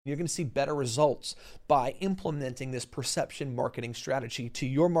You're going to see better results by implementing this perception marketing strategy to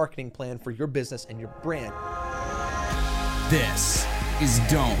your marketing plan for your business and your brand. This is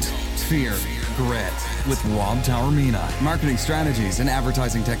Don't Fear Grit with Rob Taormina. Marketing strategies and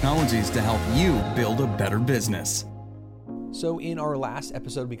advertising technologies to help you build a better business. So in our last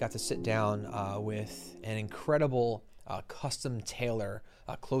episode, we got to sit down with an incredible custom tailor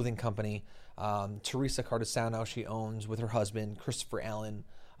clothing company, Teresa Cardesano. She owns with her husband, Christopher Allen,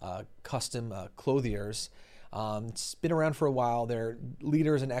 Custom Clothiers. It's been around for a while. They're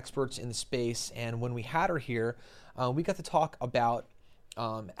leaders and experts in the space. And when we had her here, we got to talk about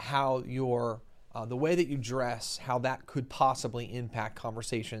how the way that you dress, how that could possibly impact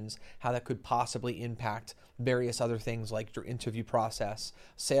conversations, how that could possibly impact various other things like your interview process,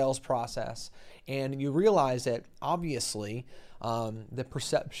 sales process. And you realize that obviously the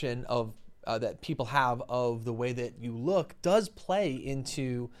perception of that people have of the way that you look does play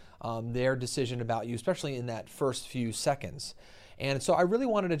into their decision about you, especially in that first few seconds. And so I really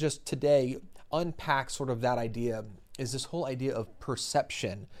wanted to just today unpack sort of that idea, is this whole idea of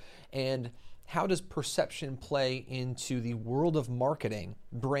perception, and how does perception play into the world of marketing,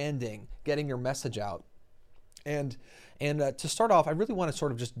 branding, getting your message out. And to start off, I really want to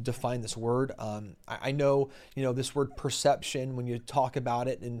sort of just define this word. I know, this word perception, when you talk about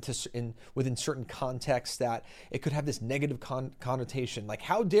it within certain contexts, that it could have this negative connotation, like,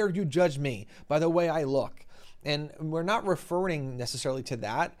 how dare you judge me by the way I look? And we're not referring necessarily to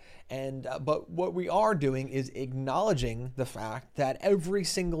that. But what we are doing is acknowledging the fact that every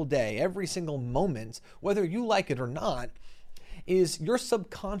single day, every single moment, whether you like it or not, is your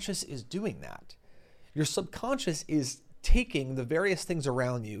subconscious is doing that. Your subconscious is taking the various things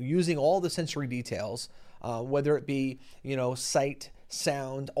around you, using all the sensory details, whether it be, sight,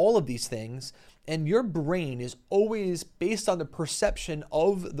 sound, all of these things, and your brain is always based on the perception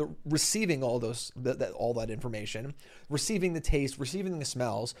of the receiving all that information, receiving the taste, receiving the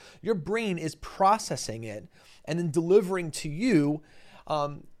smells. Your brain is processing it and then delivering to you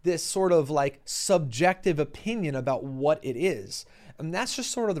this sort of like subjective opinion about what it is. And that's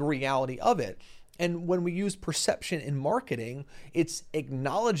just sort of the reality of it. And when we use perception in marketing, it's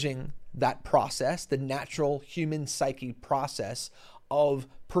acknowledging that process, the natural human psyche process of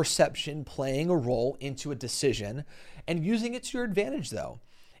perception playing a role into a decision, and using it to your advantage, though.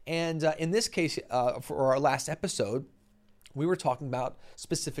 And in this case, for our last episode, we were talking about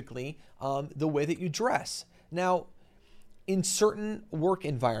specifically the way that you dress. Now, in certain work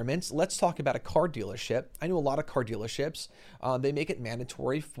environments, let's talk about a car dealership. I know a lot of car dealerships, they make it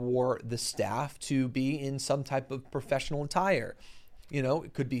mandatory for the staff to be in some type of professional attire.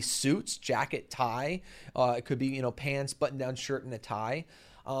 It could be suits, jacket, tie. It could be, pants, button-down shirt, and a tie.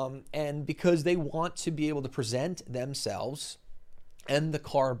 And because they want to be able to present themselves and the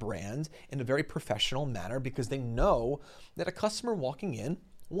car brand in a very professional manner, because they know that a customer walking in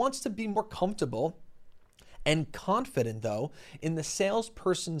wants to be more comfortable and confident, though, in the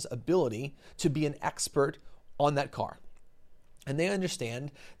salesperson's ability to be an expert on that car. And they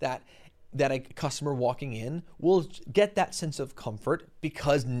understand that a customer walking in will get that sense of comfort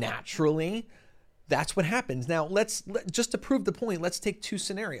because naturally that's what happens. Now, just to prove the point, let's take two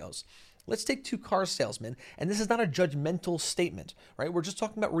scenarios. Let's take two car salesmen, and this is not a judgmental statement, right? We're just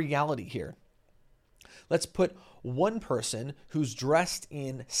talking about reality here. Let's put one person who's dressed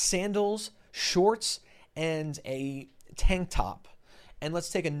in sandals, shorts, and a tank top. And let's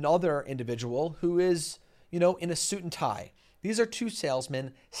take another individual who is, in a suit and tie. These are two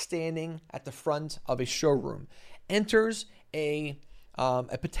salesmen standing at the front of a showroom. Enters a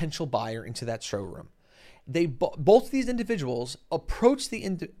potential buyer into that showroom. Both of these individuals approach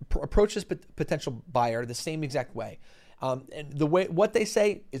this potential buyer the same exact way. And what they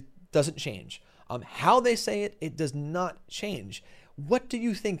say doesn't change. How they say it does not change. What do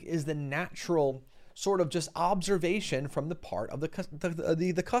you think is the natural sort of just observation from the part of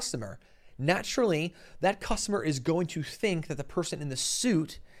the customer? Naturally, that customer is going to think that the person in the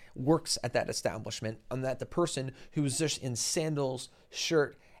suit works at that establishment, and that the person who's just in sandals,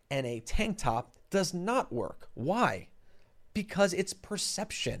 shirt, and a tank top does not work. Why? Because it's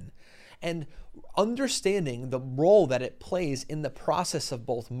perception. And understanding the role that it plays in the process of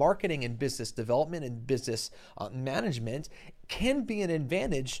both marketing and business development and business management can be an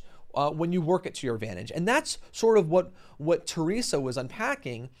advantage when you work it to your advantage. And that's sort of what Teresa was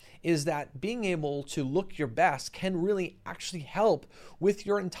unpacking, is that being able to look your best can really actually help with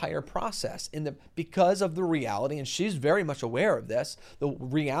your entire process because of the reality, and she's very much aware of this, the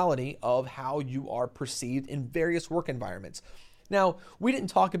reality of how you are perceived in various work environments. Now, we didn't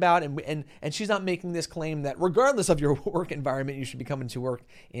talk about, and she's not making this claim that regardless of your work environment, you should be coming to work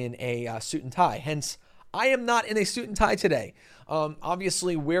in a suit and tie. Hence, I am not in a suit and tie today.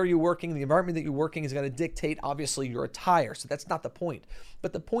 Obviously, where you're working, the environment that you're working is going to dictate, obviously, your attire. So that's not the point.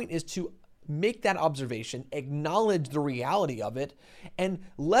 But the point is to make that observation, acknowledge the reality of it, and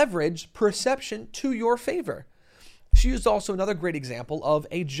leverage perception to your favor. She used also another great example of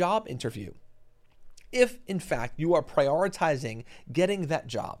a job interview. If, in fact, you are prioritizing getting that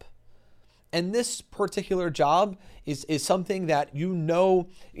job, and this particular job is something that you know,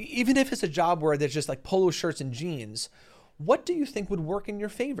 even if it's a job where there's just like polo shirts and jeans, what do you think would work in your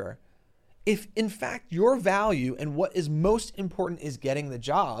favor? If, in fact, your value and what is most important is getting the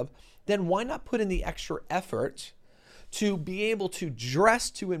job, then why not put in the extra effort to be able to dress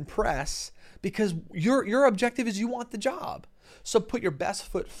to impress, because your objective is you want the job. So put your best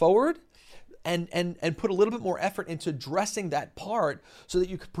foot forward and put a little bit more effort into dressing that part so that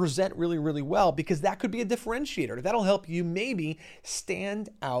you could present really, really well, because that could be a differentiator. That'll help you maybe stand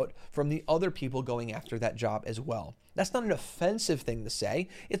out from the other people going after that job as well. That's not an offensive thing to say.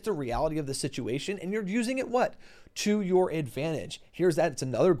 It's the reality of the situation, and you're using it what? To your advantage. Here's that. It's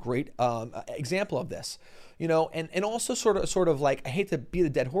another great example of this. And also sort of like, I hate to beat a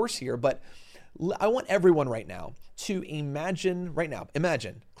dead horse here, but I want everyone right now to imagine,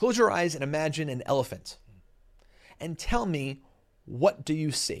 close your eyes and imagine an elephant and tell me, what do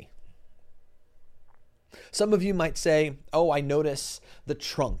you see? Some of you might say, oh, I notice the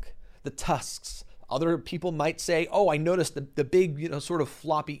trunk, the tusks. Other people might say, oh, I noticed the big, sort of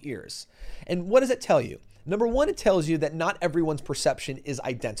floppy ears. And what does it tell you? Number one, it tells you that not everyone's perception is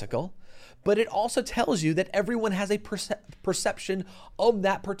identical, but it also tells you that everyone has a perception of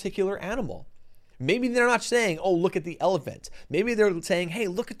that particular animal. Maybe they're not saying, oh, look at the elephant. Maybe they're saying, hey,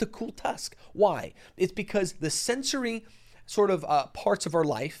 look at the cool tusk. Why? It's because the sensory sort of parts of our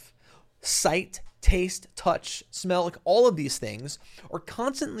life, sight, taste, touch, smell, like all of these things are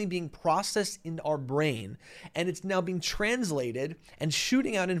constantly being processed in our brain, and it's now being translated and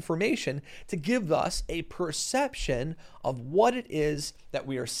shooting out information to give us a perception of what it is that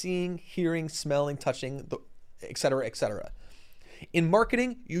we are seeing, hearing, smelling, touching, et cetera, et cetera. In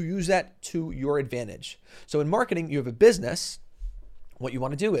marketing, you use that to your advantage. So in marketing, you have a business. What you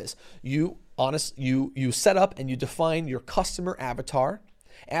want to do is you set up and you define your customer avatar.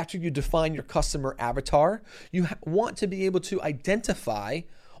 After you define your customer avatar, you want to be able to identify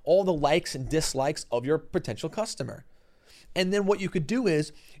all the likes and dislikes of your potential customer. And then what you could do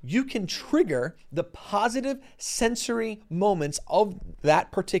is you can trigger the positive sensory moments of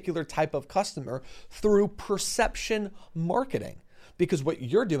that particular type of customer through perception marketing. Because what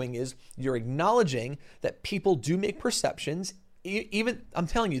you're doing is you're acknowledging that people do make perceptions. Even, I'm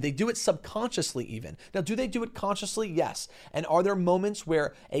telling you, they do it subconsciously even. Now, do they do it consciously? Yes. And are there moments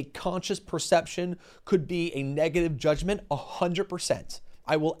where a conscious perception could be a negative judgment? 100%.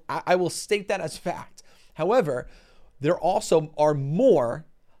 I will state that as fact. However, there also are more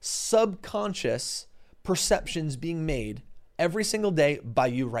subconscious perceptions being made every single day by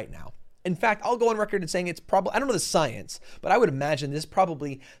you right now. In fact, I'll go on record and saying it's probably, I don't know the science, but I would imagine there's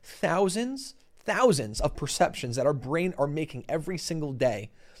probably thousands of perceptions that our brain are making every single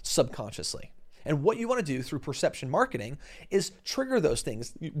day subconsciously. And what you want to do through perception marketing is trigger those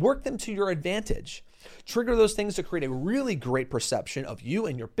things, work them to your advantage. Trigger those things to create a really great perception of you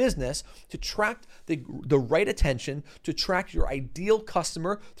and your business, to track the right attention, to track your ideal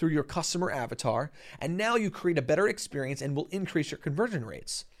customer through your customer avatar. And now you create a better experience and will increase your conversion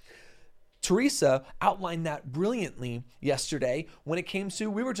rates. Teresa outlined that brilliantly yesterday when it came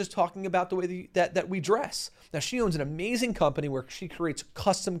to, we were just talking about the way that we dress. Now, she owns an amazing company where she creates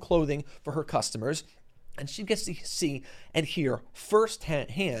custom clothing for her customers, and she gets to see and hear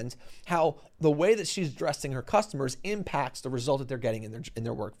firsthand how the way that she's dressing her customers impacts the result that they're getting in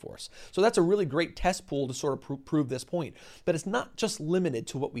their workforce. So that's a really great test pool to sort of prove this point. But it's not just limited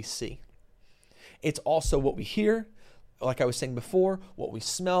to what we see. It's also what we hear, like I was saying before, what we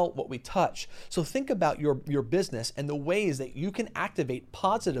smell, what we touch. So think about your business and the ways that you can activate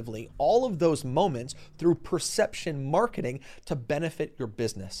positively all of those moments through perception marketing to benefit your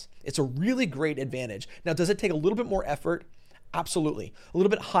business. It's a really great advantage. Now, does it take a little bit more effort? Absolutely. A little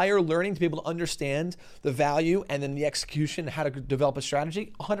bit higher learning to be able to understand the value and then the execution, how to develop a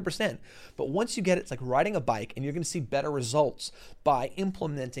strategy, 100%. But once you get it, it's like riding a bike, and you're going to see better results by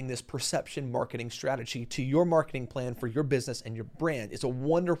implementing this perception marketing strategy to your marketing plan for your business and your brand. It's a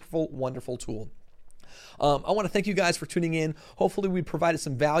wonderful, wonderful tool. I want to thank you guys for tuning in. Hopefully we provided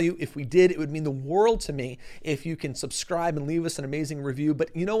some value. If we did, it would mean the world to me if you can subscribe and leave us an amazing review.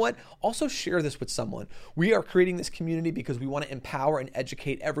 But you know what? Also share this with someone. We are creating this community because we want to empower and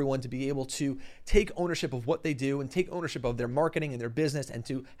educate everyone to be able to take ownership of what they do and take ownership of their marketing and their business and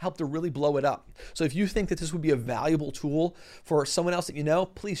to help to really blow it up. So if you think that this would be a valuable tool for someone else that you know,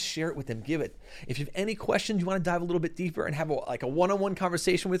 please share it with them. Give it. If you have any questions, you want to dive a little bit deeper and have a one-on-one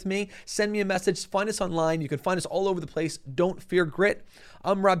conversation with me, send me a message. Find us online. You can find us all over the place. Don't fear grit.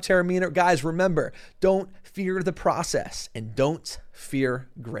 I'm Rob Taormina. Guys, remember, don't fear the process and don't fear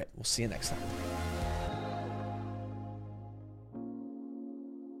grit. We'll see you next time.